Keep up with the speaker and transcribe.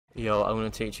Yo, I'm going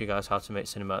to teach you guys how to make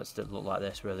cinematics that look like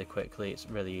this really quickly. It's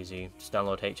really easy. Just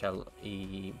download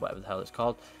HLAE, whatever the hell it's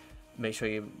called. Make sure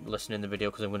you listen in the video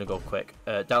because I'm going to go quick.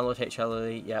 Download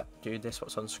HLAE, yep, do this,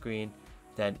 what's on screen.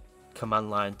 Then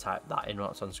command line, type that in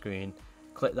what's on screen.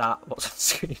 Click that, what's on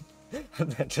screen.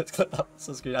 And then just click that, what's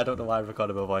on screen. I don't know why I'm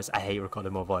recording my voice. I hate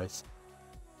recording my voice.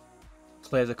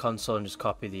 Clear the console and just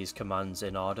copy these commands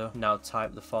in order. Now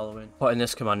type the following. Putting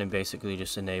this command in basically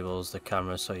just enables the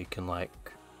camera so you can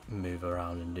like move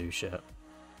around and do shit.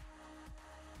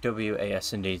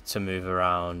 WASD to move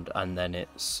around, and then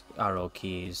it's arrow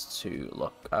keys to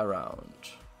look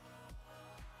around.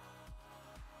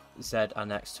 Z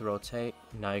and X to rotate.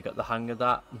 Now you got the hang of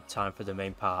that, time for the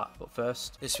main part. But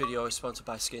first, this video is sponsored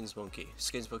by SkinsMonkey.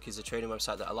 SkinsMonkey is a trading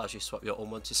website that allows you to swap your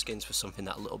unwanted skins for something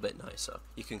that a little bit nicer.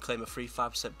 You can claim a free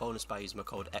 5% bonus by using my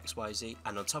code XYZ,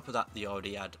 and on top of that they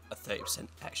already add a 30%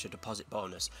 extra deposit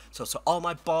bonus. So to all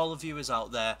my baller viewers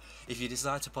out there, if you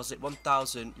decide to deposit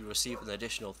 1,000, you receive an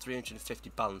additional 350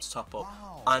 balance top up.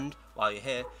 Wow. And while you're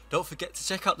here, don't forget to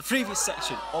check out the previous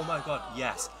section. Oh my god,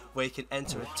 yes, where you can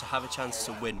enter to have a chance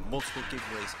to win multiple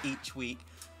giveaways each week.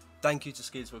 Thank you to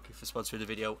SkinsMonkey for sponsoring the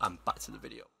video, and back to the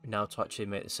video. Now to actually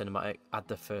make the cinematic, add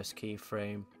the first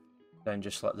keyframe, then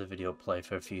just let the video play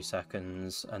for a few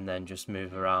seconds, and then just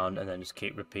move around, and then just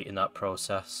keep repeating that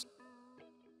process.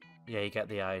 Yeah, you get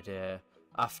the idea.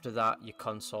 After that, your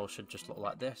console should just look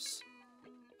like this.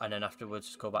 And then afterwards,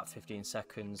 just go back 15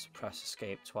 seconds, press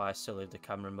escape twice to leave the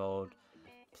camera mode,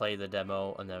 play the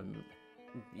demo, and then,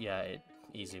 yeah,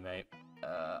 easy, mate.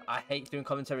 I hate doing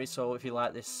commentary, so if you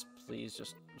like this, please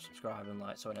just subscribe and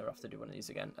like so I never have to do one of these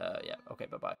again. Yeah, okay,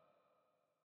 bye-bye.